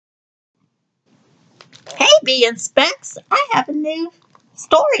Hey, Bea and Specs, I have a new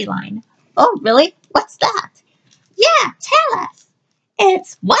storyline. Oh, really? What's that? Yeah, tell us.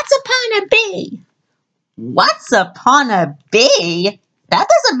 It's Once Upon a Bee. Once Upon a Bee? That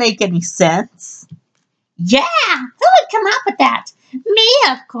doesn't make any sense. Yeah, who would come up with that? Me,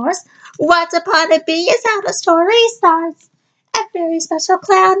 of course. Once Upon a Bee is how the story starts. A very special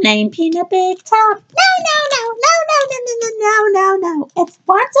clown named Peanut Big Top. No. It's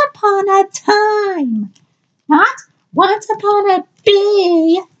Once Upon a Time. Not Once Upon a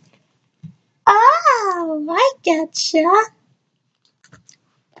Bee. Oh, I getcha.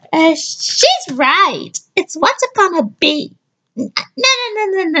 She's right. It's Once Upon a Bee.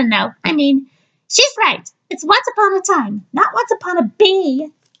 No. I mean, she's right. It's Once Upon a Time, not Once Upon a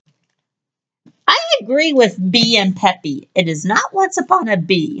Bee. I agree with Bee and Peppy. It is not Once Upon a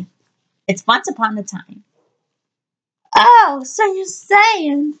Bee. It's Once Upon a Time. Oh, so you're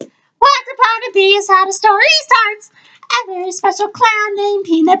saying Once Upon a Bee is how the story starts. A very special clown named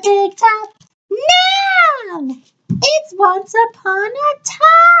Peanut Big Top. No! It's Once Upon a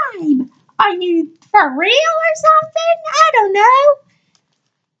Time. Are you for real or something? I don't know.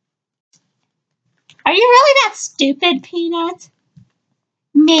 Are you really that stupid, Peanut?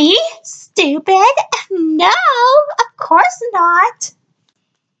 Me? Stupid? No, of course not.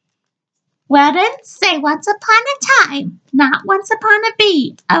 Well then, say Once Upon a Time, not Once Upon a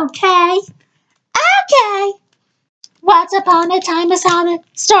Bee, okay? Okay. Once Upon a Time is how the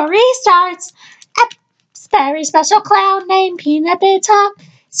story starts. A very special clown named Peanut Big Top.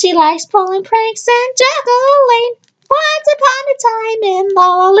 She likes pulling pranks and juggling. Once upon a time in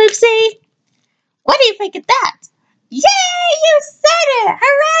Lalaloopsy. What do you think of that? Yay, you said it!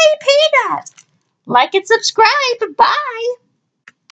 Hooray, Peanut! Like and subscribe. Bye.